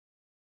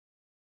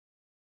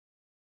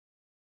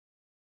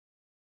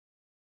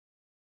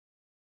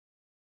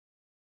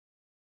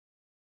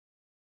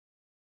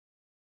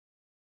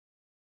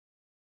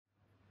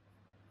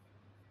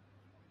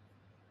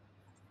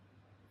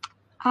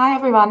Hi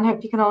everyone,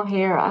 hope you can all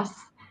hear us.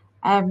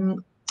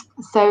 Um,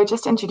 so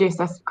just to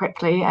introduce us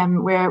quickly,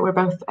 we're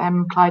both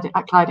Clyde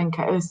at Clyde and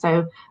Co.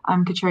 So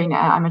I'm Katrina,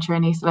 I'm a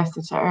trainee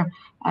solicitor,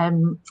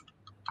 um,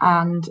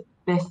 and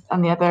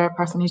the other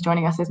person who's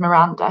joining us is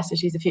Miranda, so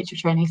she's a future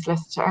trainee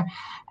solicitor.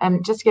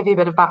 Just to give you a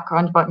bit of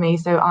background about me,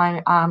 so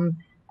I am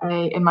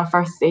in my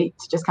first seat,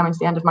 just coming to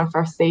the end of my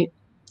first seat,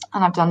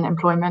 and I've done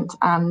employment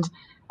and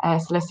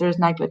solicitor's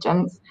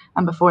negligence,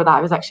 and before that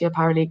I was actually a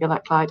paralegal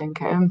at Clyde and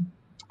Co.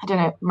 I don't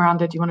know,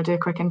 Miranda, do you want to do a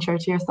quick intro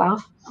to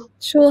yourself?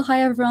 Sure.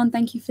 Hi, everyone.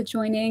 Thank you for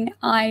joining.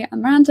 I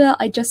am Miranda.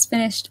 I just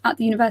finished at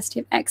the University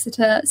of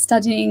Exeter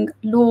studying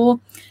law.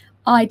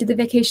 I did the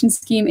vacation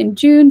scheme in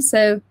June,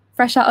 so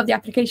fresh out of the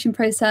application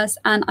process,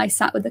 and I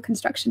sat with the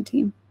construction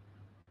team.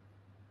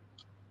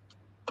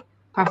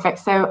 Perfect.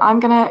 So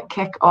I'm going to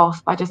kick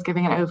off by just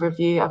giving an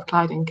overview of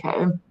Clyde &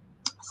 Co.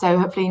 So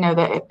hopefully you know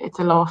that it's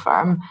a law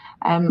firm,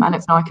 and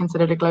it's now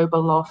considered a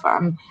global law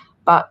firm,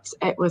 but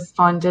it was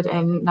founded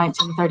in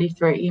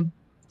 1933,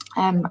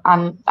 and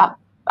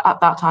at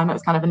that time it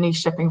was kind of a niche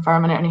shipping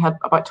firm, and it only had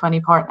about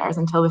 20 partners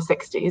until the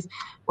 60s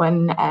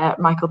when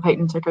Michael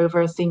Peyton took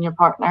over as senior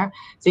partner.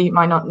 So you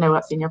might not know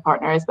what senior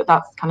partner is, but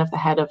that's kind of the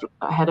head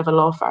of a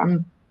law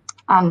firm.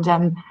 And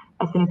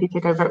as soon as he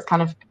took over, it's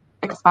kind of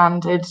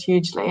expanded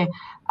hugely,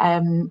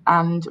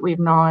 and we've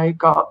now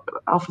got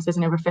offices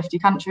in over 50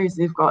 countries.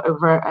 We've got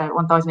over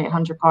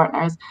 1,800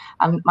 partners,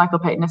 and Michael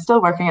Peyton is still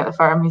working at the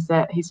firm.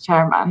 He's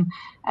chairman,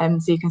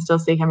 so you can still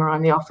see him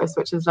around the office,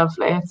 which is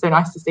lovely. It's so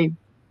nice to see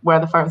where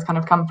the firm's kind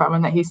of come from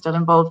and that he's still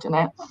involved in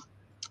it.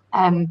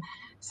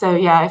 So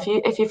yeah,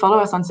 if you follow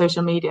us on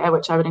social media,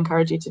 which I would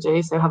encourage you to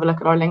do, so have a look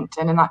at our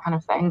LinkedIn and that kind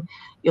of thing,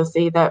 you'll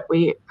see that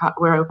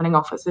we're opening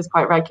offices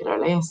quite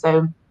regularly.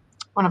 So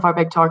one of our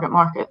big target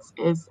markets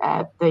is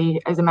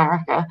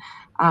America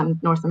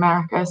and North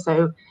America.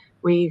 So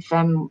we're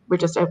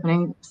just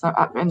opening,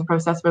 in the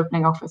process of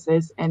opening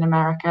offices in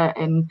America,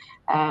 in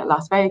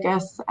Las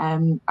Vegas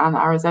and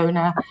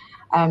Arizona,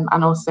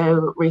 and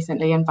also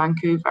recently in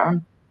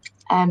Vancouver.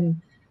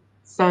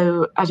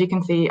 So as you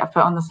can see, I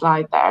put on the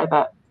slide there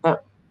that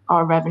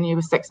our revenue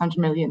was 600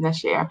 million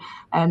this year.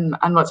 And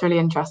what's really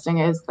interesting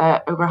is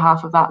that over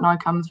half of that now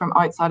comes from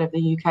outside of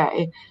the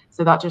UK.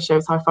 So that just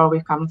shows how far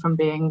we've come from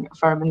being a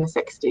firm in the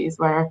 60s,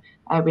 where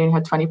we only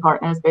had 20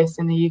 partners based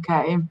in the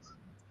UK.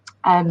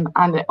 And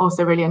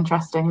also really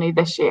interestingly,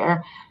 this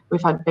year,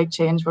 we've had a big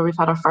change where we've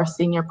had our first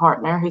senior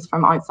partner who's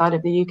from outside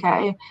of the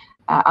UK.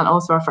 And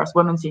also our first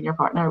woman senior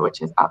partner,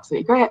 which is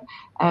absolutely great.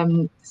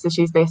 So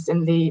she's based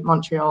in the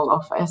Montreal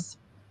office.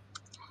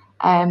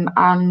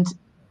 And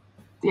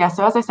yeah,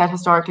 so as I said,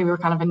 historically, we were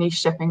kind of a niche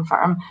shipping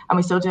firm, and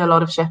we still do a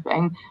lot of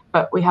shipping,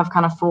 but we have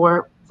kind of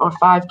 4 or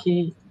 5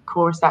 key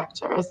core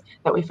sectors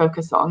that we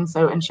focus on.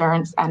 So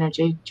insurance,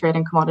 energy,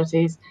 trading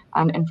commodities,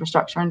 and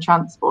infrastructure and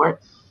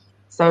transport.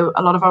 So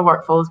a lot of our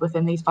work falls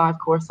within these 5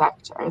 core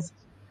sectors.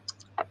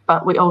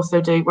 But we're also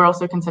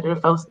considered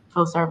a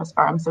full service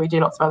firm, so we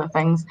do lots of other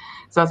things.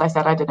 So as I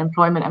said, I did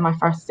employment in my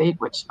first seat,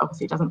 which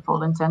obviously doesn't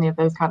fall into any of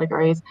those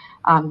categories,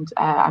 and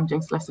I'm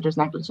doing solicitor's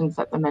negligence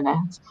at the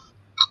minute.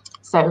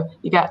 So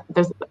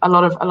there's a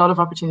lot of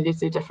opportunities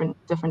to do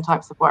different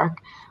types of work.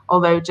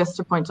 Although just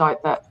to point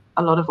out that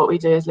a lot of what we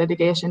do is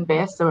litigation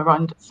based, so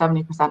around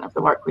 70% of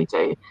the work we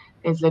do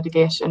is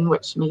litigation,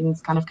 which means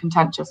kind of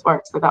contentious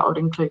work. So that would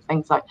include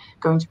things like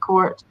going to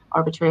court,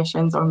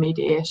 arbitrations, or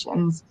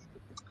mediations.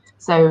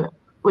 So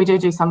we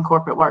do some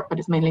corporate work, but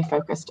it's mainly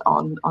focused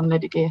on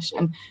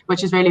litigation,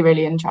 which is really,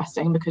 really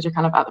interesting because you're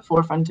kind of at the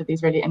forefront of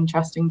these really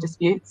interesting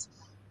disputes,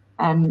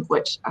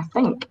 which I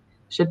think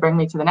should bring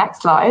me to the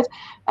next slide,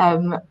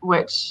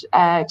 which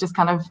just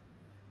kind of,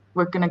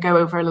 we're going to go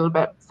over a little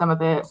bit some of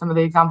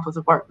the examples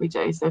of work we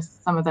do. So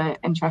some of the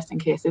interesting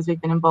cases we've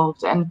been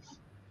involved in.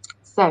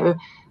 So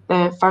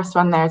the first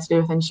one there to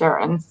do with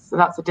insurance. So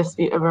that's a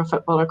dispute over a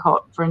footballer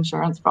caught for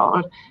insurance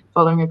fraud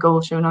following a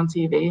goal shown on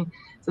TV.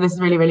 So this is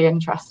really, really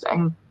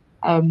interesting.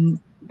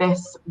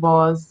 This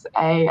was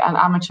an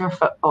amateur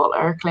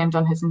footballer claimed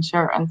on his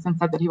insurance and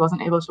said that he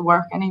wasn't able to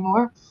work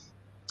anymore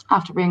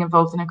after being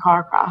involved in a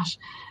car crash.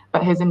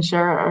 But his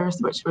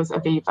insurers, which was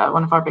Aviva,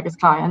 one of our biggest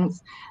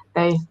clients,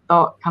 they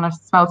kind of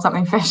smelled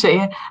something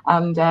fishy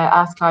and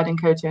asked Clyde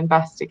 & Co to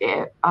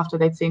investigate after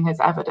they'd seen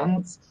his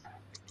evidence.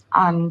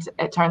 And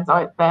it turns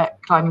out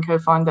that Clyde & Co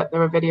found that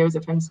there were videos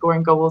of him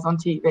scoring goals on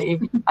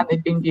TV, and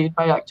they'd been viewed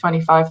by like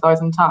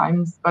 25,000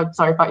 times. By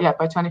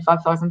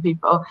 25,000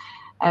 people.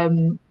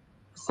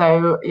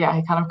 So yeah,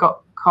 he kind of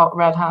got caught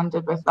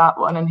red-handed with that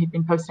one, and he'd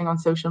been posting on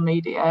social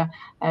media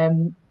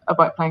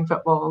about playing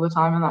football all the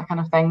time and that kind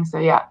of thing. So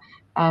yeah,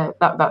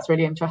 that's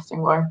really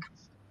interesting work.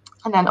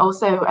 And then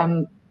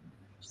also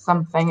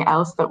something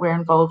else that we're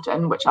involved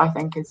in, which I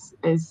think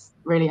is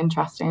really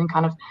interesting and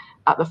kind of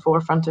at the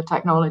forefront of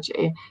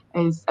technology,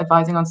 is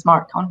advising on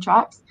smart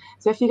contracts.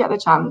 So if you get the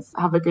chance,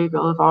 have a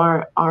Google of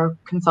our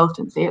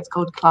consultancy. It's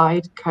called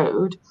Clyde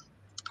Code,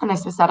 and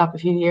this was set up a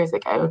few years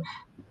ago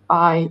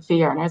by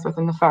fee earners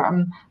within the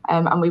firm,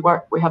 and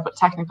we have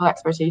technical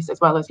expertise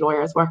as well as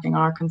lawyers working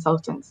on our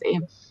consultancy.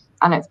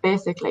 And it's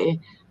basically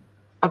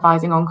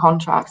advising on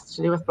contracts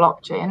to do with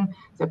blockchain.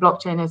 So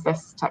blockchain is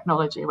this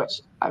technology,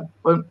 which I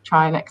won't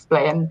try and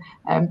explain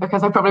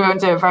because I probably won't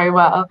do it very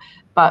well,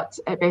 but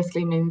it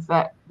basically means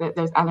that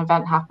there's an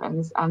event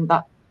happens and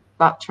that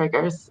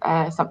triggers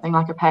something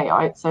like a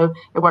payout. So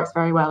it works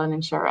very well in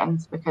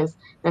insurance because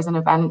there's an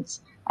event,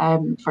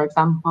 for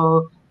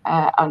example,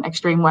 an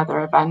extreme weather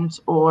event,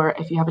 or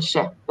if you have a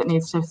ship that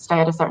needs to stay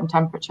at a certain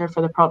temperature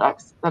for the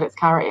products that it's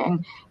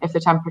carrying, if the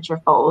temperature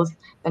falls,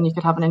 then you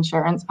could have an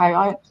insurance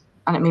payout.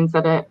 And it means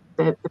that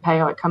the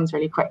payout comes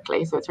really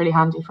quickly. So it's really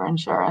handy for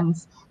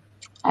insurance.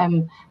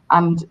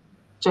 And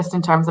just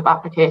in terms of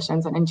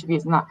applications and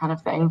interviews and that kind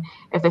of thing,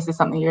 if this is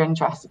something you're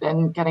interested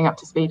in, getting up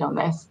to speed on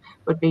this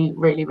would be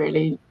really,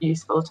 really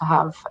useful to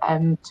have,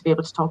 to be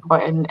able to talk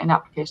about in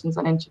applications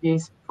and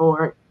interviews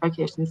for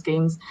vacation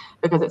schemes,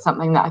 because it's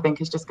something that I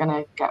think is just going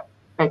to get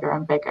bigger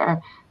and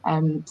bigger.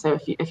 So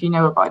if you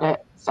know about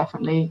it, it's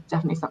definitely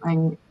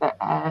something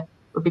that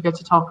would be good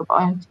to talk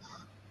about.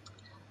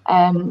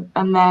 And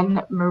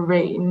then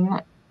marine.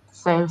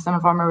 So some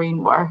of our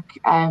marine work,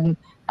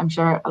 I'm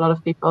sure a lot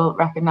of people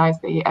recognise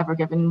the Ever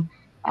Given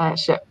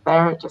ship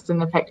there, just in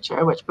the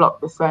picture, which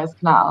blocked the Suez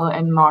Canal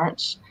in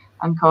March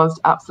and caused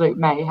absolute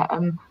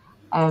mayhem.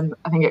 I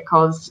think it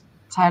caused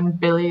 $10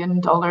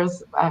 billion,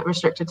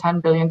 restricted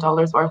 $10 billion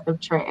worth of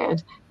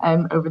trade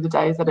over the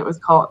days that it was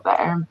caught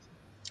there.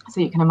 So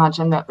you can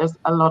imagine that there's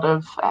a lot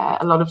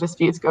of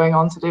disputes going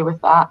on to do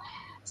with that.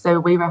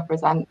 So we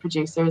represent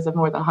producers of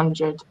more than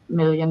 $100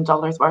 million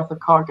worth of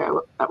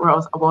cargo that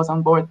was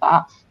on board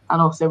that.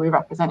 And also we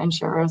represent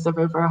insurers of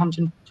over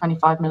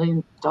 $125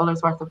 million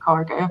worth of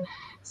cargo.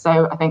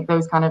 So I think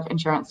those kind of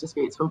insurance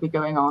disputes will be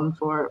going on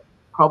for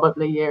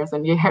probably years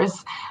and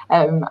years.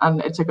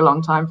 And it took a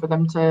long time for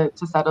them to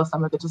settle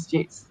some of the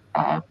disputes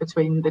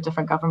between the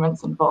different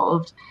governments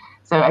involved.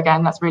 So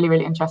again, that's really,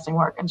 really interesting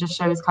work, and just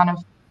shows kind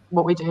of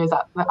what we do is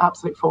at the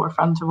absolute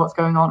forefront of what's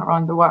going on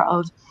around the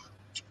world.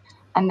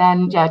 And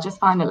then, yeah, just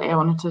finally, I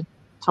wanted to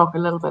talk a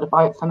little bit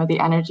about some of the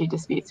energy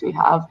disputes we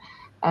have.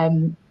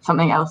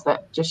 Something else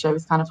that just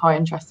shows kind of how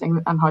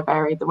interesting and how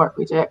varied the work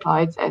we do at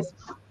Clyde is.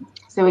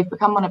 So we've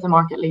become one of the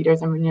market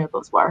leaders in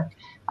renewables work,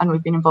 and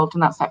we've been involved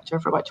in that sector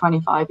for about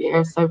 25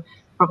 years, so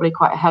probably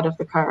quite ahead of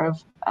the curve,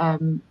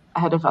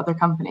 ahead of other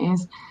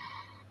companies.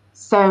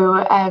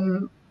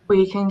 So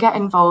we can get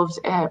involved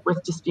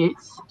with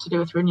disputes to do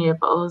with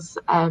renewables.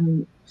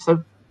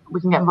 So we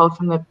can get involved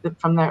from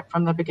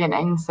the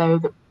beginning. So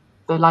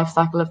the life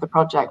cycle of the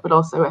project, but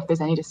also if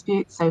there's any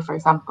disputes. So for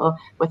example,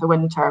 with a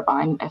wind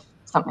turbine, if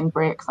something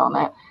breaks on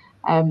it.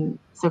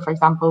 So for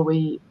example,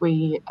 we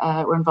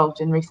were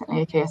involved in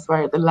recently a case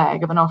where the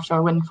leg of an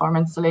offshore wind farm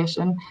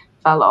installation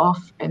fell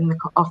off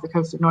off the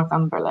coast of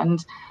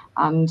Northumberland,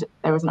 and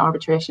there was an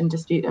arbitration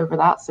dispute over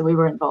that. So we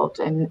were involved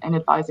in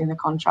advising the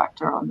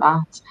contractor on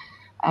that.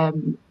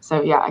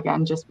 So yeah,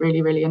 again, just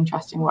really, really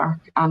interesting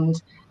work,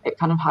 and it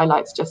kind of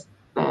highlights just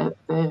the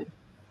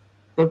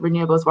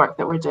renewables work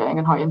that we're doing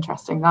and how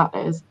interesting that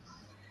is.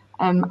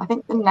 I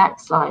think the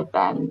next slide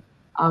then,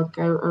 I'll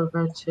go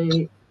over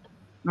to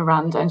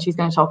Miranda, and she's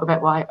going to talk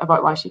about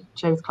why she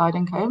chose Clyde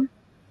 & Co.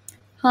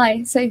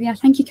 Hi, so yeah,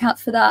 thank you, Kat,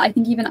 for that. I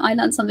think even I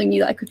learned something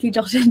new that I quickly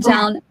jotted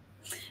down.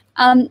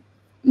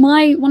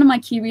 One of my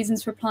key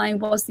reasons for applying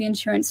was the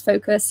insurance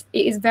focus.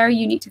 It is very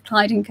unique to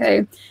Clyde & Co.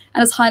 And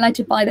as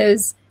highlighted by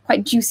those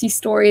quite juicy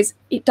stories,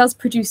 it does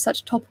produce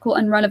such topical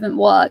and relevant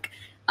work.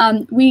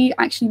 We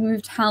actually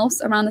moved house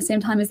around the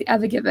same time as the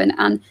Ever Given,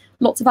 and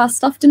lots of our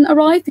stuff didn't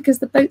arrive because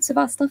the boats of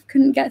our stuff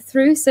couldn't get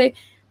through. So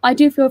I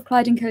do feel with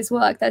Clyde & Co.'s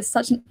work, there's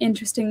such an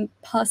interesting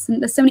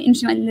there's so many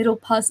interesting like, little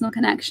personal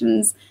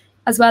connections,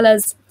 as well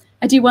as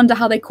I do wonder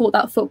how they caught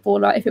that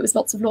footballer, if it was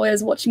lots of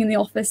lawyers watching in the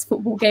office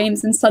football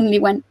games and suddenly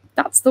went,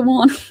 that's the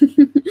one.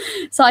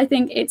 So I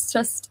think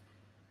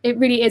it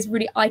really is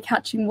really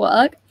eye-catching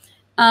work.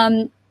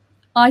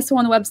 I saw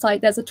on the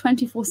website there's a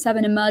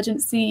 24/7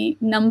 emergency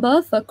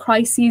number for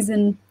crises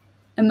and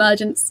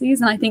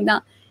emergencies, and I think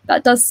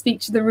that does speak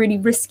to the really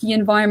risky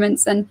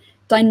environments and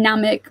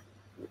dynamic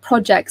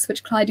projects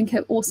which Clyde & Co.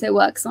 also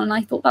works on. And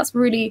I thought that's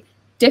really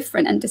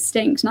different and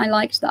distinct, and I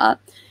liked that.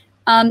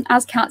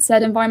 As Kat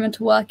said,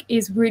 environmental work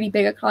is really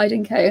big at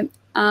Clyde & Co.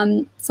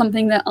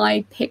 Something that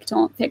I picked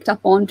up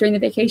on during the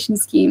vacation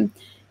scheme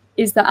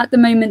is that at the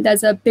moment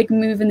there's a big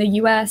move in the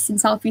US and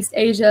Southeast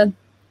Asia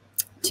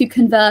to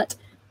convert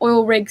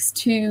oil rigs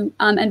to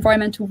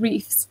environmental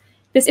reefs.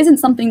 This isn't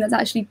something that's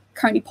actually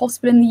currently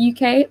possible in the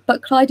UK,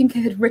 but Clyde & Co.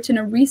 had written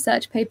a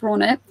research paper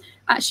on it,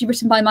 actually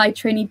written by my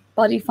trainee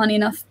buddy, funny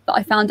enough, that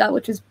I found out,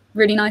 which was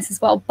really nice as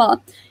well.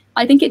 But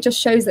I think it just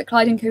shows that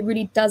Clyde & Co.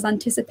 really does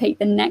anticipate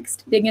the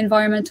next big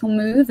environmental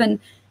move. And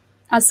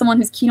as someone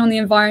who's keen on the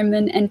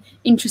environment and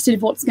interested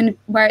in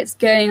where it's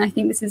going, I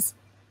think this is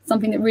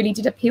something that really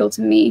did appeal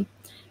to me.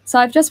 So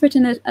I've just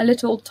written a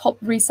little top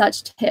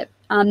research tip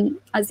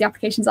as the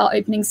applications are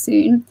opening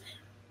soon.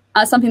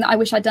 Something that I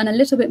wish I'd done a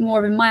little bit more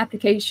of in my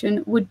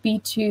application would be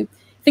to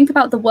think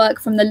about the work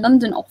from the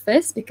London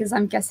office, because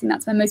I'm guessing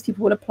that's where most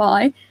people would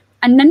apply,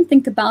 and then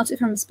think about it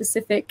from a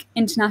specific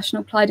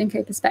international Clyde &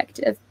 Co.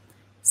 perspective.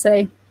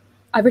 So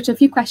I've written a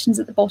few questions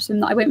at the bottom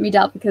that I won't read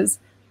out because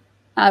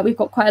we've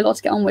got quite a lot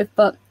to get on with,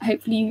 but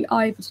hopefully you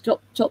are able to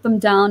jot them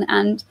down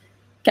and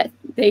get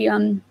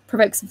the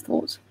provoke some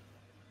thought.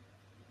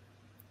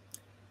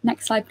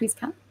 Next slide, please,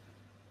 Kat.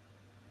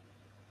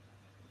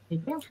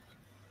 Thank you.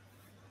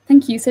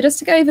 Thank you. So just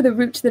to go over the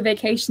route to the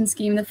vacation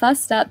scheme, the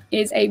first step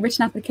is a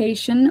written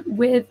application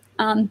with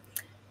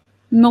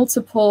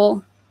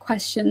multiple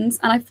questions.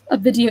 And I've a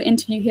video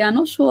interview here. I'm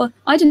not sure.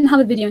 I didn't have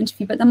a video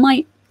interview, but there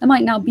might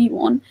now be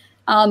one.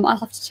 I'll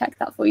have to check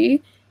that for you.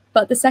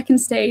 But the second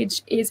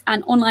stage is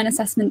an online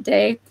assessment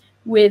day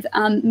with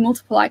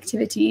multiple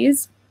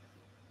activities.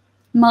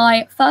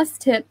 My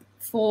first tip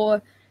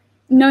for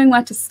knowing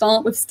where to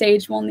start with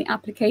stage 1, the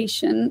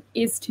application,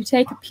 is to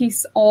take a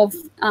piece of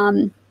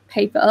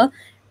paper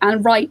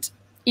and write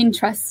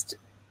interest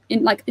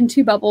in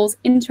 2 bubbles,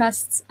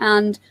 interests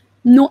and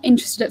not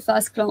interested at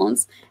first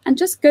glance, and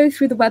just go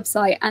through the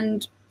website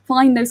and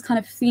find those kind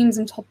of themes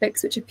and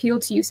topics which appeal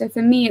to you. So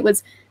for me, it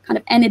was kind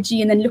of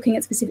energy and then looking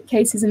at specific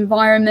cases,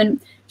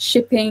 environment,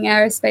 shipping,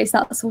 aerospace,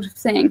 that sort of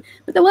thing.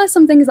 But there were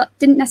some things that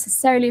didn't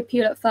necessarily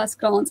appeal at first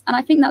glance. And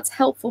I think that's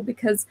helpful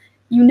because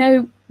you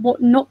know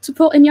what not to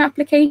put in your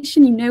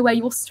application, you know where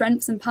your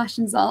strengths and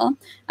passions are.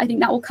 I think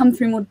that will come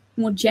through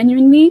more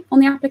genuinely on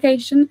the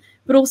application,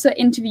 but also at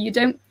interview, you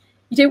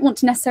don't want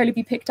to necessarily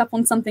be picked up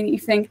on something that you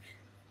think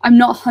I'm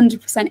not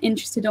 100%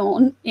 interested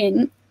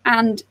in,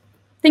 and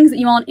things that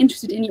you aren't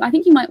interested in. I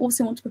think you might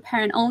also want to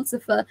prepare an answer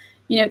for,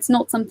 it's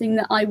not something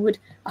that I would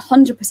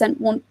 100%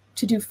 want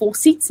to do 4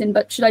 seats in,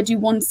 but should I do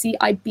 1 seat,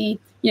 I'd be,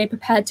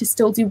 prepared to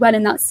still do well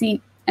in that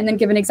seat, and then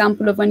give an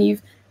example of when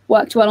you've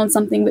worked well on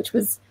something which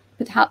was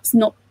perhaps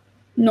not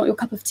your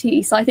cup of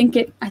tea. So I think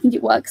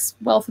it works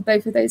well for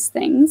both of those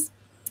things.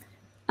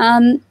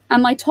 And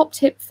my top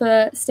tip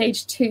for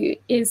stage 2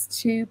 is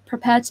to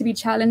prepare to be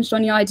challenged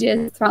on your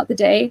ideas throughout the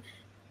day.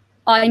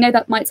 I know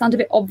that might sound a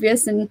bit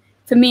obvious, and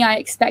for me, I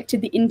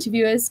expected the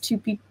interviewers to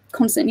be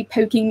constantly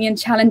poking me and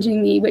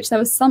challenging me, which there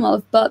was some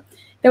of, but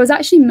there was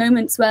actually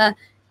moments where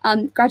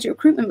graduate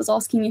recruitment was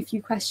asking me a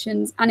few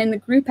questions, and in the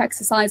group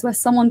exercise where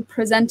someone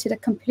presented a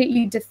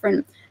completely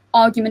different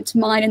argument to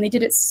mine, and they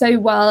did it so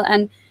well,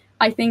 and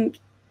I think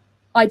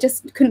I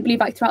just couldn't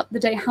believe throughout the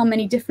day how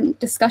many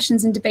different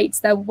discussions and debates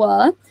there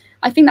were.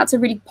 I think that's a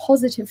really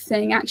positive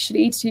thing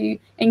actually to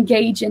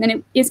engage in, and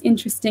it is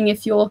interesting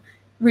if you're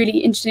really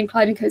interested in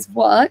Clyde & Co.'s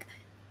work.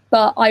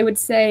 But I would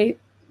say,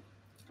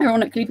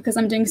 ironically, because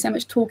I'm doing so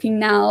much talking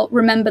now,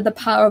 remember the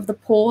power of the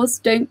pause.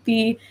 Don't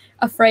be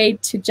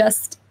afraid to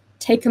just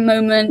take a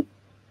moment.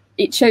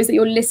 It shows that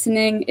you're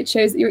listening. It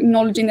shows that you're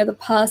acknowledging the other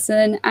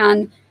person.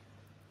 And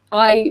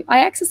I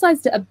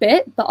exercised it a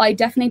bit, but I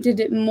definitely did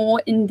it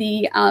more in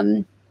the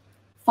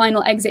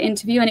final exit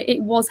interview, and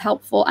it was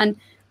helpful. And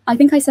I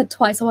think I said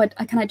twice,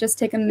 can I just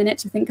take a minute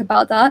to think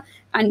about that?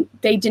 And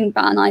they didn't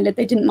bat an eyelid.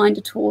 They didn't mind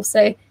at all.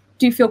 So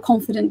do feel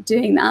confident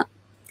doing that.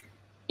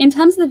 In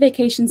terms of the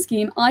vacation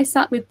scheme, I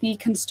sat with the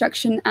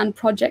construction and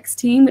projects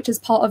team, which is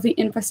part of the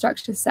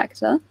infrastructure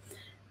sector.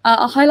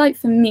 A highlight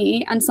for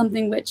me, and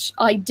something which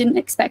I didn't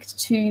expect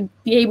to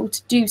be able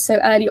to do so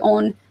early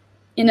on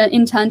in an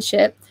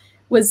internship,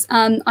 was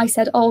I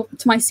said, to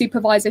my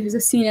supervisor, who's a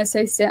senior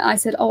associate, I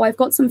said, I've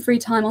got some free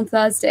time on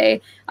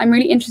Thursday. I'm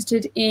really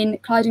interested in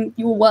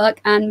your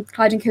work and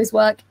Clyde & Co.'s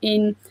work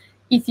in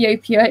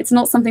Ethiopia. It's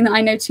not something that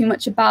I know too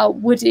much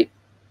about.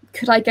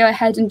 Could I go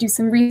ahead and do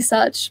some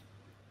research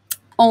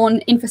on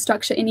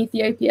infrastructure in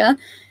Ethiopia?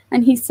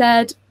 And he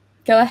said,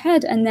 go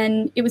ahead. And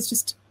then it was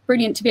just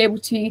brilliant to be able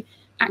to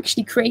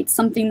actually create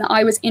something that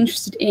I was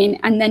interested in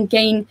and then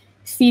gain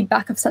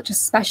feedback of such a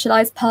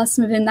specialized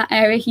person within that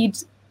area. He'd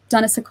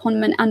done a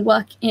secondment and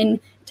work in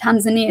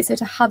Tanzania. So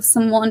to have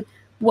someone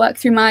work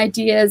through my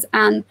ideas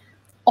and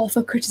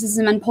offer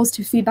criticism and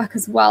positive feedback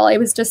as well, it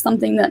was just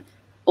something that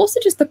also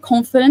just the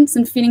confidence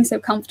and feeling so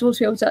comfortable to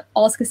be able to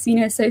ask a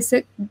senior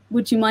associate,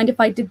 would you mind if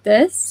I did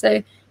this?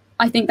 So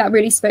I think that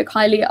really spoke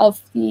highly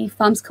of the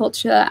firm's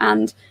culture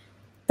and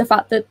the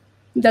fact that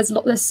there's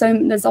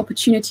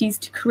opportunities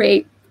to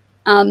create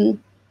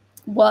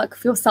work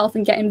for yourself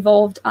and get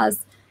involved, as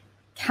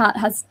Kat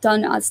has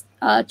done as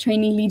a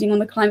trainee leading on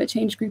the climate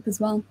change group as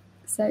well.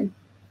 So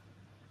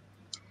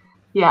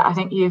yeah, I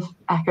think you've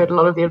echoed a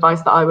lot of the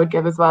advice that I would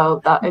give as well.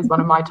 That is one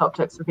of my top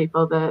tips for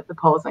people, the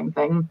pausing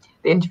thing.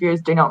 The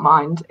interviewers do not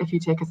mind if you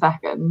take a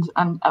second.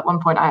 And at one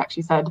point I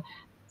actually said,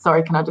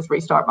 sorry, can I just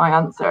restart my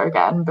answer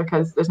again?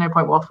 Because there's no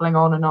point waffling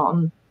on and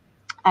on.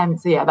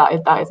 So yeah,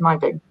 that is my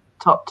big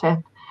top tip.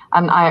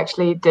 And I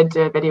actually did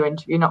do a video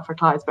interview, not for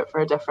Clyde's, but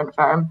for a different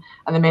firm.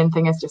 And the main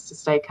thing is just to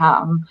stay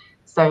calm.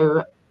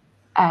 So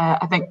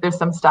I think there's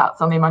some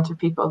stats on the amount of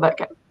people that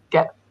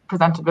get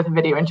presented with a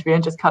video interview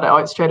and just cut it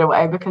out straight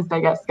away because they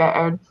get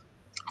scared.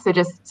 So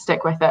just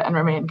stick with it and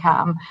remain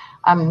calm.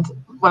 And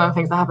one of the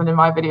things that happened in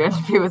my video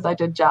interview was I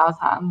did jazz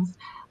hands.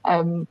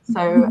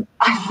 So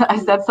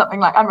I said something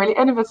like, I'm really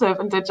innovative,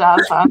 and did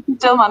jazz hands.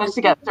 Still managed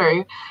to get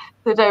through.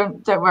 So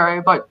don't worry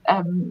about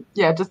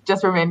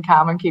just remain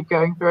calm and keep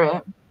going through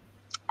it.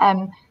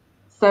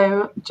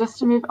 So just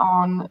to move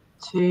on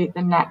to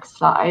the next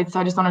slide. So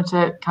I just wanted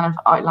to kind of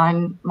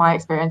outline my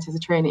experience as a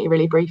trainee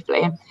really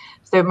briefly.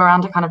 So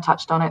Miranda kind of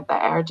touched on it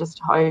there,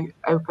 just how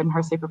open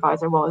her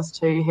supervisor was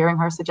to hearing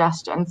her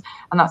suggestions.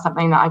 And that's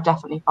something that I've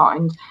definitely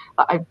found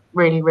that I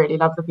really, really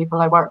love the people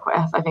I work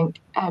with. I think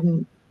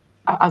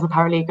as a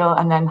paralegal,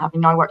 and then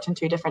having now worked in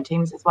 2 different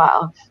teams as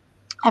well,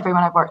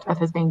 everyone I've worked with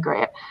has been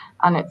great,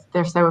 and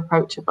they're so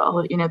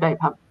approachable. You know, they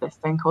have this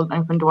thing called an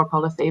open door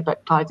policy,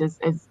 but Clyde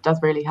does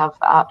really have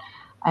that.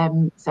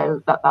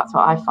 So that's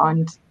what I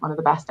found one of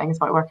the best things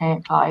about working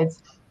at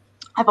Clyde's.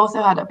 I've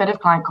also had a bit of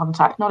client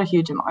contact, not a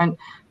huge amount,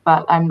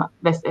 but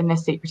in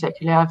this seat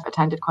particularly, I've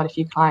attended quite a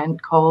few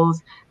client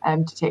calls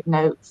to take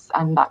notes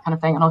and that kind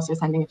of thing, and also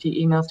sending a few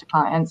emails to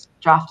clients,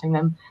 drafting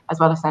them as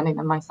well as sending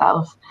them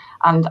myself.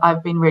 And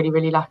I've been really,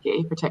 really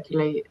lucky,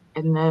 particularly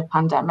in the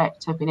pandemic,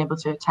 to have been able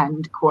to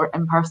attend court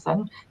in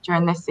person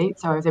during this seat.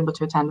 So I was able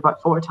to attend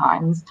about 4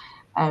 times,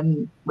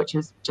 which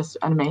was just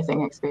an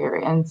amazing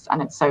experience.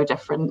 And it's so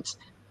different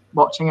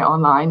watching it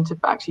online to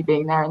actually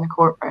being there in the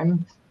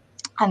courtroom.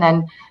 And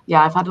then,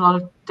 yeah, I've had a lot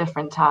of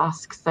different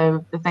tasks.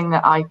 So the thing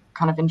that I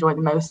kind of enjoy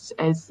the most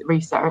is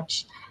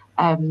research.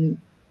 And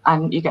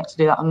you get to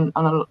do that on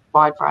a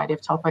wide variety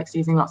of topics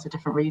using lots of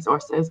different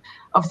resources.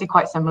 Obviously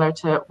quite similar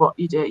to what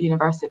you do at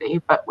university,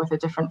 but with a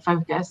different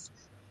focus.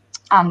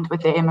 And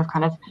with the aim of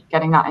kind of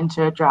getting that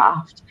into a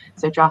draft.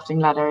 So drafting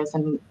letters,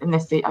 and in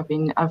this seat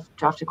I've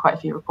drafted quite a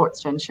few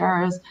reports to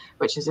insurers,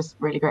 which is just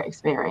really great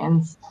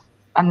experience.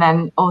 And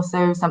then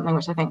also something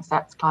which I think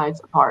sets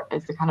Clyde's apart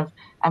is the kind of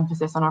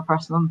emphasis on our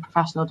personal and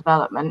professional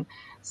development.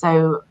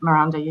 So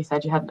Miranda, you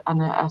said you had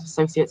an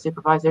associate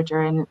supervisor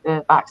during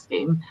the back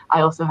scheme. I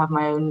also have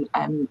my own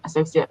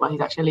associate, well, he's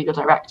actually a legal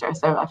director,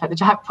 so I've hit the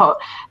jackpot.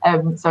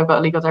 So I've got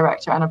a legal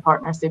director and a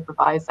partner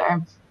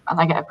supervisor, and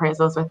I get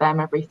appraisals with them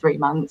every 3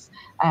 months.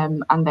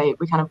 And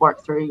we kind of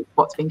work through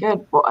what's been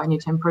good, what I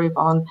need to improve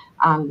on,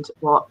 and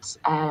what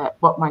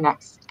my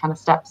next kind of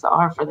steps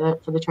are for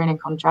the training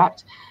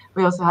contract.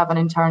 We also have an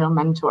internal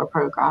mentor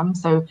program,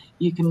 so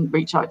you can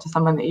reach out to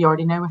someone that you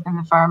already know within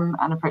the firm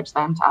and approach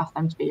them to ask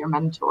them to be your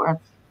mentor.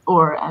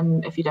 Or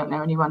if you don't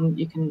know anyone,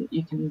 you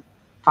can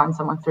find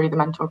someone through the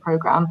mentor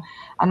program,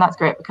 and that's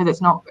great because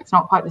it's not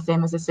quite the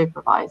same as a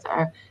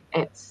supervisor.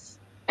 It's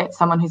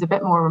someone who's a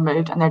bit more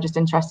removed, and they're just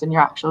interested in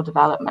your actual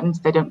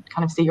development. They don't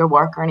kind of see your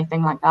work or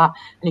anything like that,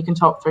 and you can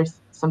talk through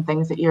some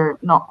things that you're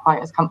not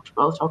quite as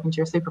comfortable talking to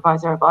your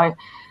supervisor about.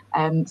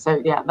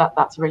 So yeah,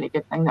 that's a really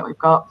good thing that we've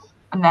got.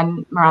 And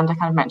then Miranda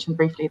kind of mentioned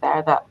briefly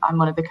there that I'm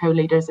one of the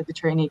co-leaders of the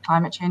trainee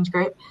climate change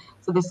group.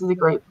 So this is a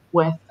group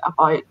with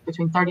about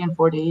between 30 and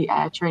 40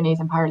 trainees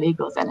and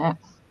paralegals in it.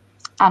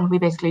 And we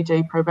basically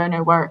do pro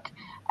bono work,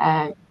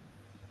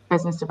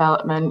 business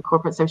development,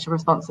 corporate social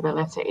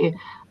responsibility.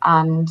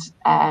 And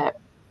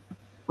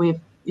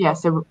we're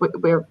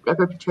a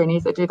group of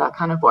trainees that do that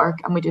kind of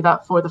work, and we do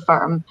that for the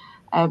firm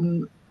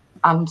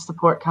and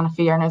support kind of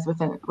fee earners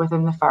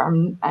within the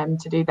firm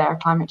to do their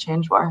climate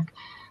change work.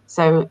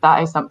 So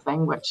that is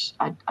something which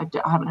I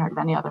haven't heard of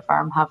any other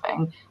firm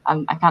having,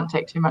 and I can't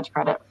take too much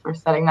credit for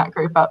setting that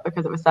group up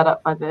because it was set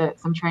up by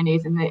some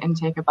trainees in the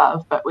intake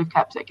above, but we've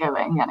kept it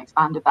going and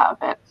expanded that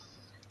a bit.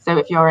 So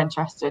if you're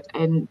interested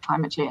in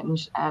climate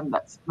change,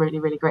 that's really,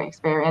 really great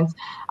experience.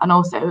 And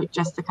also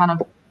just the kind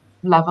of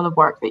level of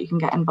work that you can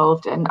get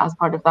involved in as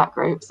part of that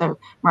group. So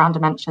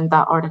Miranda mentioned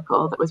that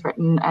article that was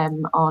written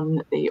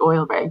on the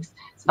oil rigs.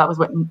 So that was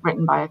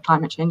written by a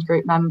climate change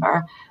group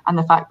member, and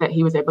the fact that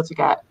he was able to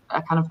get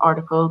a kind of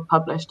article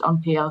published on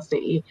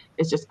PLC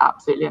is just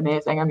absolutely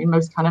amazing. I mean,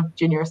 most kind of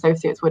junior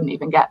associates wouldn't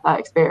even get that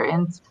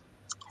experience.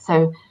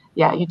 So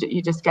yeah,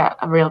 you just get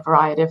a real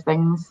variety of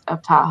things,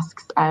 of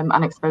tasks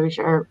and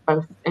exposure,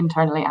 both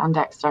internally and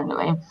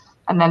externally.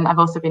 And then I've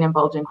also been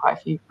involved in quite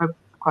a few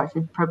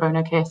pro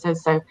bono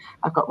cases. So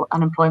I've got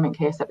an employment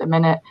case at the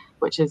minute,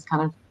 which is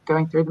kind of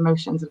going through the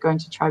motions of going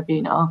to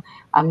tribunal.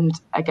 And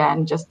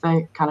again, just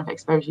the kind of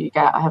exposure you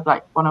get. I have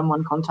like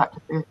one-on-one contact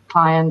with the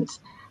client,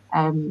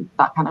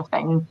 that kind of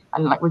thing.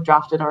 And like we've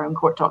drafted our own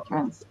court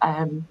documents.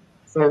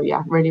 So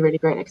yeah, really, really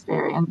great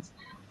experience.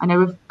 I know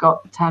we've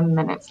got 10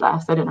 minutes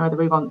left. So I don't know whether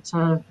we want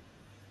to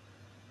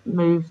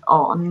move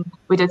on.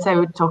 We did say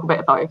we'd talk a bit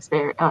about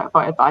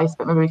about advice,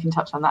 but maybe we can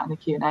touch on that in the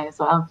Q&A as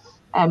well.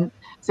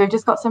 So we've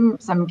just got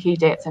some key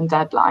dates and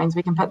deadlines.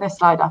 We can put this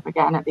slide up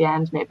again at the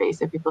end maybe,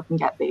 so people can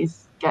get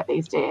these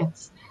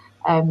dates,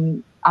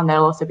 and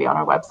they'll also be on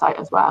our website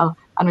as well.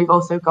 And we've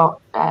also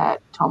got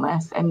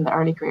Thomas in the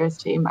early careers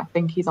team. I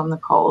think he's on the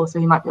call, so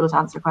he might be able to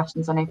answer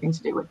questions on anything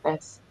to do with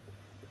this.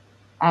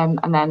 And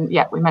then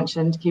yeah, we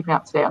mentioned keeping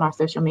up to date on our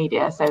social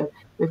media. So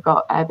we've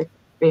got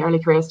the early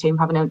careers team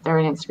having their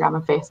own Instagram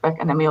and Facebook,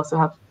 and then we also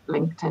have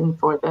LinkedIn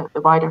for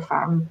the wider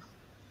firm.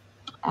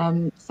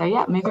 So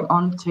yeah, moving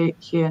on to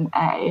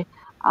Q&A.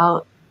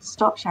 I'll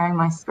stop sharing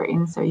my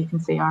screen so you can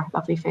see our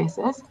lovely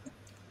faces.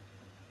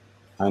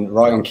 And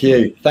right on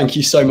cue. Thank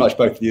you so much,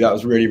 both of you. That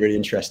was really, really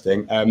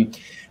interesting.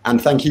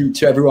 And thank you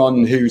to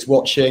everyone who's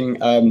watching.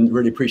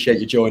 Really appreciate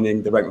you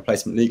joining the Rate My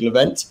Placement legal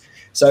event.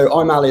 So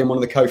I'm Ali, I'm one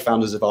of the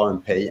co-founders of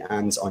RMP,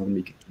 and I'm going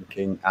to be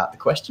looking at the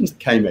questions that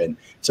came in.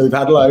 So we've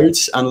had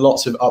loads and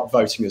lots of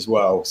upvoting as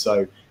well.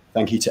 So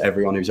thank you to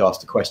everyone who's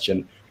asked a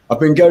question. I've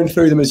been going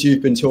through them as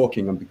you've been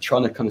talking. I'm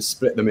trying to kind of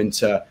split them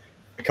into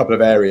a couple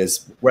of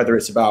areas, whether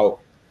it's about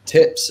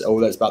tips or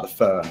whether it's about the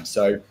firm.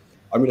 So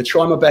I'm going to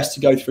try my best to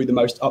go through the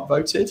most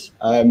upvoted.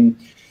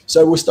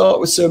 So we'll start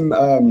with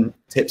some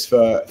tips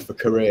for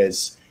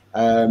careers.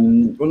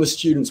 One of the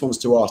students wants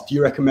to ask, do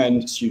you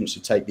recommend students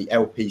should take the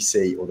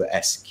LPC or the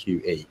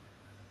SQE?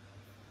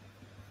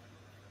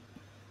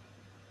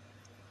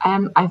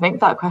 I think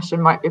that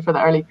question might be for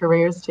the early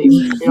careers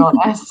team, to be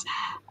honest.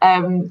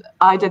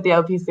 I did the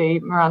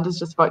LPC. Miranda's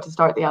just about to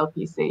start the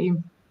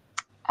LPC.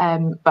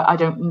 But I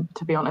don't,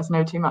 to be honest,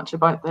 know too much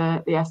about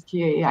the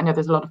SQE. I know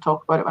there's a lot of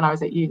talk about it when I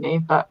was at uni,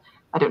 but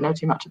I don't know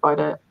too much about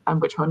it and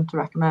which one to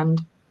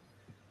recommend.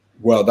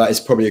 Well, that is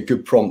probably a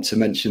good prompt to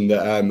mention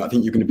that I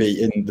think you're going to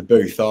be in the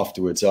booth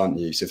afterwards, aren't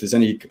you? So if there's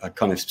any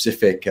kind of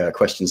specific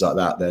questions like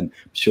that, then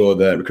I'm sure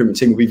the recruitment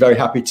team will be very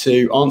happy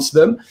to answer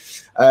them.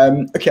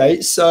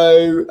 Okay,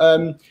 so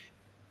I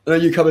know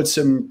you covered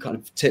some kind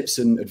of tips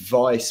and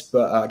advice,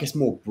 but I guess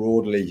more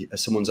broadly,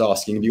 as someone's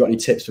asking, have you got any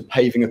tips for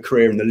paving a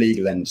career in the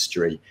legal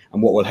industry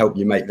and what will help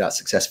you make that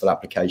successful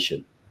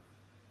application?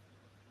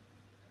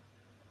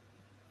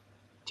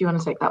 Do you want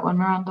to take that one,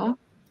 Miranda?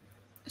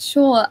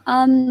 Sure.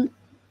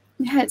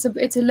 Yeah,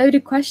 it's a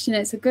loaded question.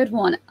 It's a good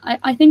one.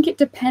 I think it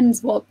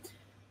depends what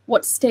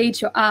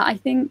stage you're at. I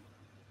think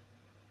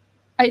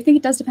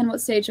it does depend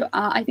what stage you're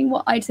at. I think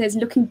what I'd say is,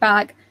 looking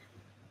back,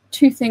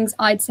 two things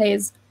I'd say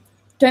is,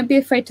 don't be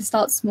afraid to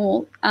start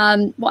small.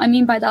 What I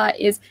mean by that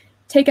is,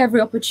 take every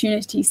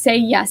opportunity, say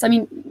yes. I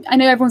mean, I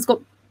know everyone's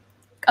got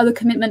other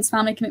commitments,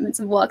 family commitments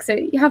and work, so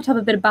you have to have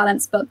a bit of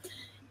balance. But,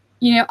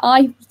 you know,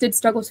 I did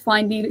struggle to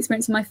find legal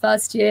experience in my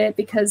first year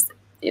because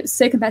it was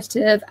so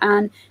competitive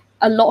and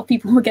a lot of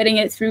people were getting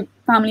it through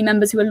family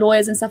members who were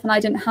lawyers and stuff, and I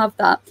didn't have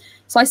that.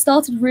 So I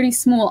started really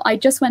small. I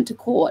just went to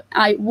court.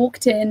 I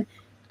walked in,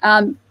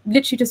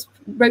 literally just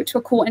wrote to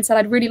a court and said,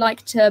 I'd really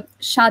like to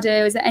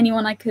shadow. Is there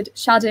anyone I could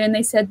shadow? And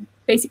they said,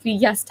 basically,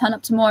 yes, turn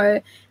up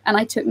tomorrow. And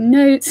I took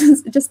notes,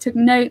 just took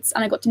notes,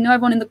 and I got to know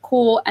everyone in the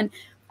court. And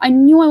I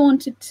knew I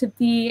wanted to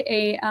be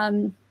a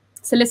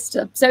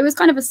solicitor. So it was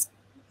kind of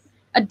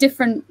a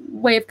different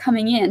way of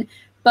coming in.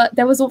 But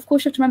there was, of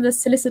course, you have to remember the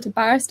solicitor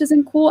barristers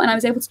in court, and I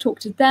was able to talk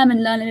to them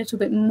and learn a little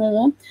bit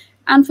more.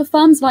 And for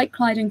firms like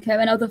Clyde & Co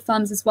and other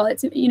firms as well,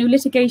 it's, you know,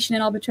 litigation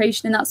and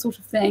arbitration and that sort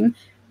of thing.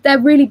 They're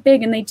really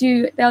big, and they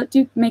do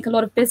make a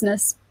lot of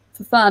business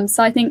for firms.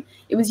 So I think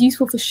it was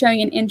useful for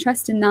showing an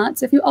interest in that.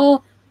 So if you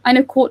are, I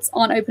know courts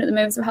aren't open at the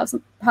moment, so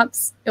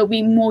perhaps it'll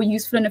be more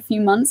useful in a few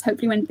months,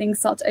 hopefully when things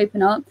start to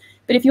open up.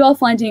 But if you are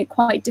finding it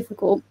quite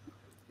difficult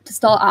to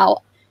start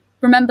out,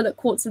 remember that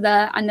courts are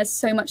there, and there's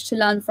so much to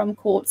learn from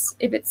courts,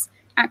 if it's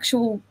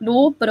actual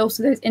law, but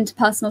also those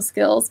interpersonal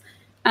skills.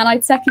 And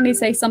I'd secondly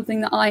say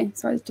something that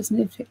sorry, just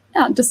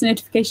a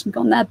notification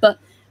gone there, but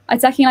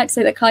I'd secondly like to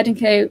say that Clyde &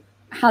 Co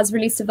has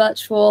released a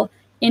virtual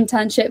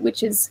internship,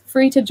 which is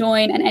free to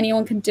join and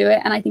anyone can do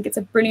it. And I think it's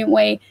a brilliant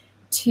way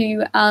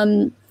to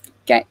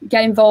get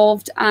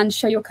involved and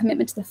show your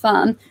commitment to the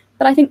firm.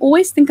 But I think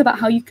always think about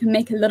how you can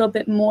make a little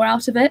bit more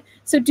out of it.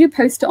 So do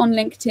post it on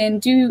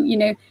LinkedIn, do, you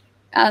know,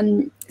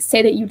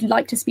 say that you'd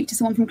like to speak to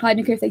someone from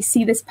Clyde & Co if they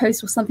see this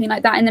post or something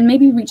like that, and then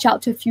maybe reach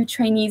out to a few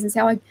trainees and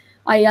say, oh,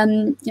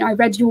 you know, I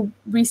read your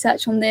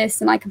research on this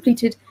and I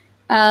completed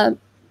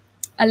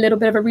a little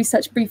bit of a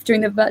research brief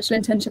during the virtual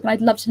internship, and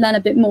I'd love to learn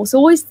a bit more. So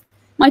always,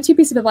 my two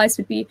pieces of advice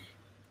would be,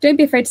 don't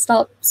be afraid to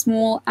start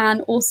small,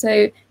 and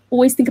also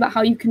always think about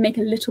how you can make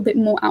a little bit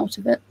more out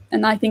of it.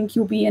 And I think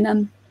you'll be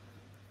in,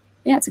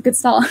 yeah, it's a good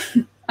start.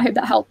 I hope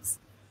that helps.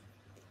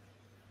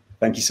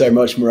 Thank you so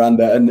much,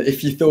 Miranda. And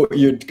if you thought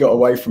you'd got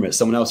away from it,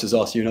 someone else has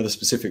asked you another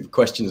specific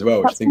question as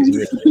well, which I think is a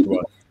really good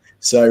one.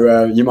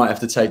 So you might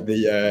have to take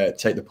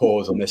the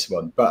pause on this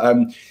one. But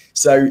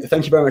so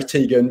thank you very much,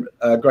 Tegan.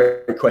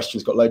 Great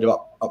questions, got a load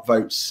of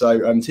upvotes. So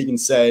Tegan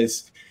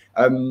says,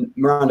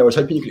 Miranda, I was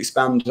hoping you could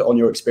expand on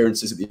your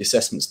experiences at the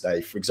assessments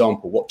day. For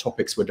example, what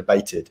topics were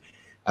debated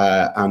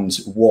and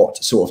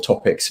what sort of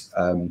topics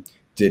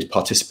did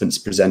participants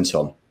present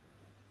on?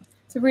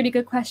 It's a really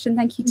good question.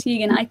 Thank you,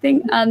 Tegan. I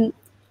think,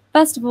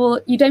 first of all,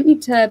 you don't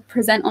need to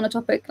present on a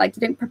topic, like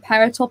you don't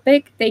prepare a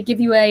topic. They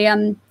give you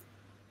a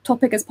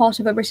topic as part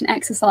of a written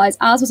exercise.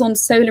 Ours was on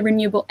solar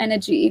renewable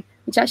energy,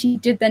 which actually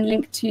did then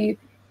link to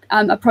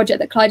a project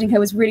that Clyde & Co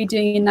was really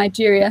doing in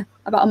Nigeria.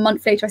 About a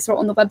month later, I saw it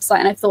on the website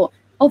and I thought,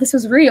 oh, this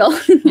was real.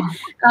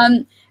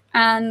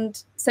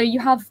 And so you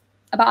have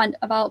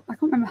about, I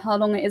can't remember how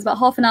long it is, about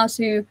half an hour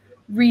to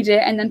read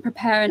it and then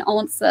prepare an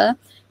answer.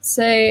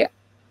 So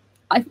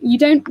you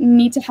don't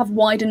need to have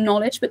wider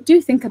knowledge, but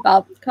do think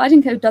about,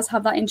 Clyde & Co does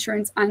have that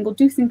insurance angle.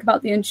 Do think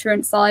about the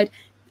insurance side.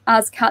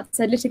 as Kat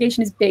said,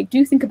 litigation is big.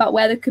 Do think about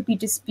where there could be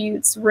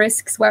disputes,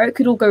 risks, where it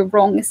could all go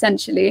wrong,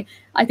 essentially.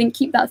 I think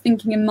keep that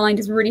thinking in mind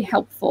is really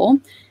helpful.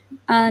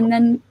 And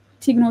then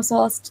Tegan also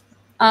asked,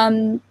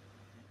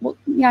 well,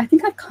 yeah, I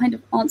think I've kind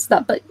of answered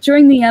that, but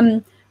during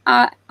the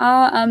our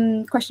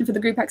question for the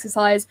group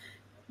exercise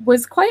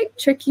was quite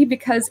tricky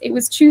because it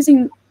was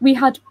choosing, we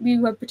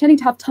were pretending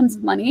to have tons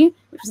of money,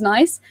 which was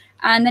nice,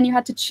 and then you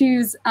had to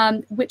choose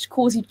which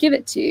cause you'd give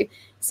it to.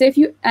 So if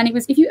you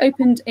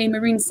opened a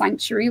marine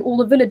sanctuary, all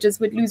the villagers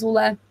would lose all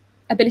their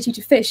ability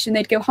to fish and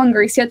they'd go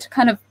hungry. So you had to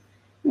kind of,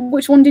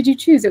 which one did you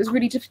choose? It was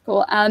really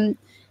difficult.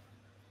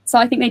 So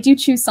I think they do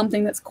choose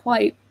something that's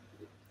quite,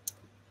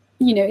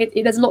 you know,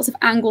 there's lots of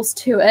angles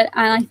to it.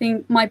 And I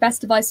think my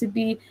best advice would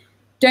be,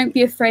 don't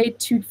be afraid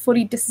to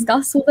fully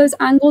discuss all those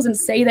angles and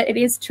say that it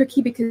is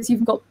tricky because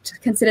you've got to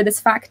consider this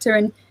factor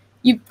and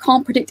you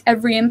can't predict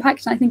every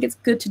impact. And I think it's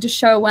good to just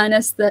show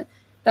awareness that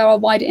there are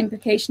wider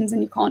implications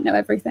and you can't know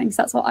everything.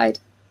 So that's what I'd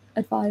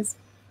advise.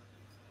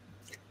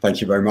 Thank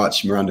you very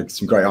much, Miranda.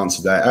 Some great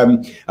answers there.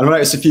 And I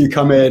noticed a few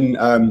come in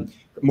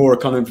more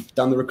kind of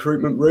down the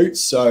recruitment route.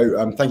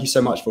 So thank you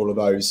so much for all of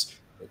those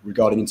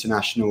regarding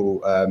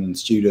international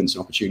students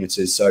and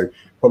opportunities. So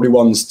probably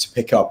ones to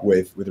pick up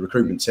with the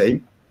recruitment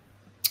team.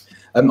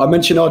 I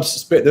mentioned I'd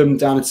split them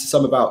down into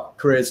some about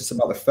careers and some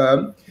about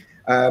the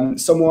firm.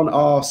 Someone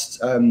asked,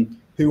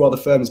 who are the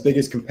firm's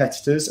biggest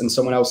competitors? And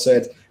someone else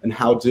said, and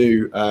how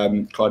do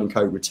Clyde &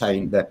 Co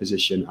retain their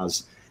position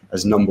as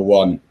number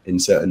one in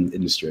certain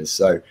industries?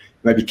 So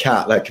maybe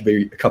Kat, that could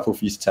be a couple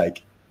for you to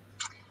take.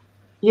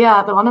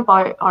 Yeah, the one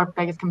about our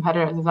biggest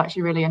competitors is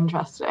actually really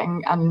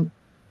interesting. And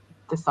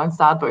this sounds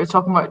sad, but we were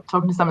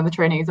talking to some of the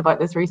trainees about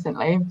this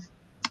recently,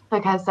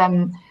 because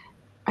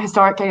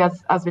historically,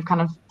 as we've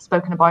kind of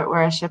spoken about,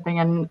 we're a shipping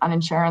and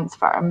insurance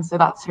firm. So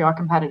that's who our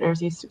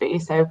competitors used to be.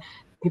 So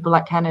people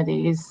like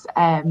Kennedy's,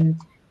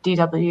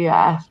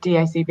 DWF,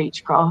 DAC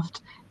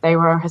Beechcroft, they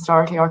were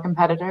historically our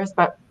competitors.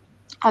 But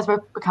as we're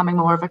becoming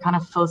more of a kind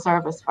of full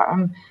service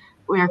firm,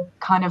 we're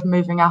kind of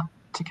moving up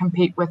to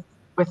compete with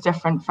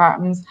different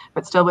firms,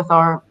 but still with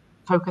our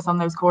focus on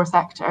those core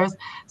sectors.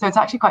 So it's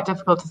actually quite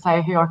difficult to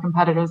say who our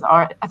competitors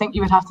are. I think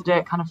you would have to do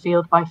it kind of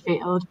field by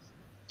field.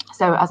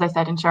 So as I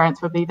said,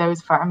 insurance would be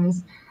those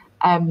firms,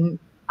 and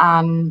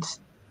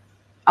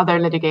other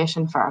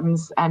litigation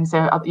firms.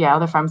 So yeah,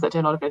 other firms that do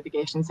a lot of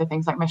litigation. So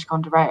things like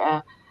Mishcon de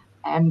Ruyter,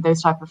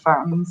 those type of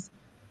firms.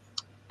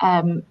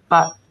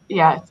 But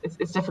yeah,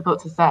 it's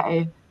difficult to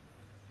say.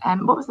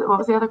 What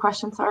was the other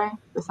question? Sorry,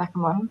 the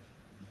second one.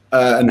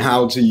 And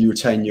how do you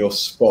retain your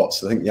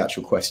spots? I think the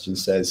actual question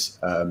says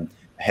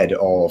head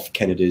of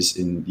Kennedy's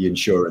in the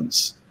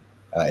insurance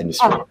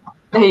industry. Oh,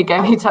 there you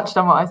go. You touched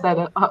on what I said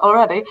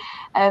already.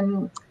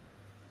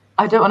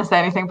 I don't want to say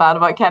anything bad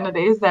about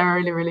Kennedy's. They're a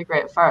really, really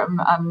great firm,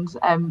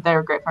 and they're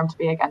a great firm to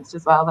be against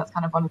as well. That's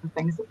kind of one of the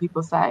things that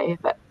people say,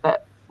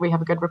 that we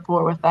have a good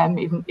rapport with them,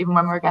 even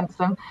when we're against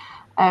them.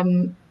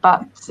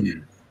 But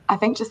I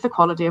think just the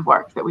quality of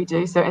work that we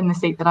do. So in the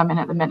seat that I'm in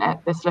at the minute,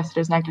 the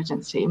solicitors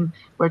negligence team,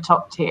 we're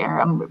top tier,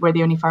 and we're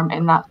the only firm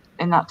in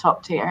that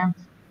top tier.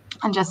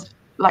 And just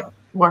like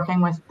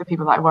working with the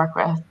people that I work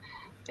with,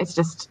 it's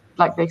just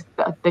like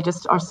they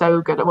just are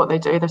so good at what they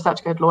do. They're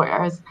such good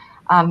lawyers,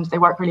 and they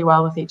work really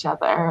well with each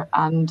other.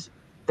 And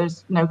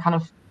there's no kind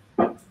of,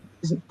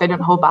 they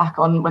don't hold back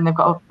on when they've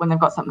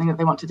got something that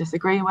they want to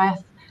disagree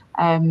with.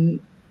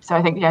 So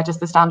I think, yeah, just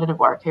the standard of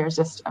work here is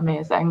just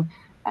amazing.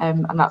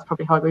 And that's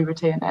probably how we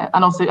retain it.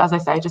 And also, as I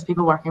say, just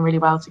people working really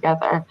well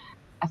together.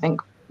 I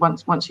think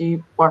once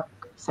you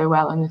work so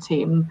well in the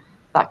team,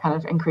 that kind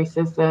of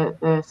increases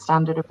the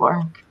standard of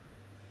work.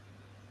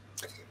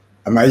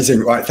 Amazing.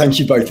 Right, thank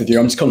you both of you.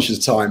 I'm just conscious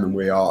of time, and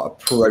we are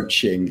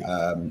approaching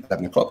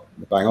 11 o'clock.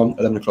 Bang on,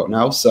 11 o'clock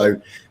now.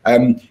 So I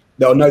know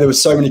there were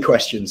so many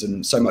questions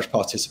and so much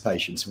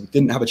participation, so we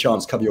didn't have a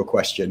chance to cover your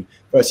question.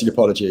 Firstly,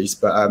 apologies,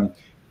 but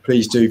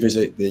please do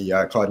visit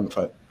the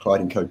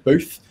Clyde & Co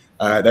booth.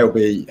 They'll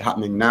be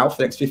happening now for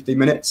the next 15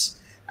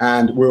 minutes,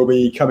 and we'll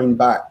be coming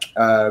back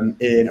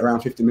in around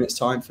 15 minutes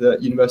time for the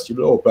University of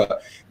Law.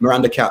 But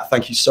Miranda, Kat,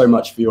 thank you so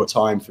much for your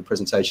time, for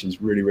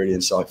presentations. Really, really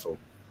insightful.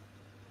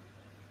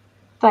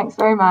 Thanks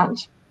very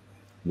much.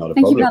 Not a problem.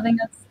 Thank you for having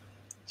us.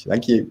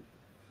 Thank you.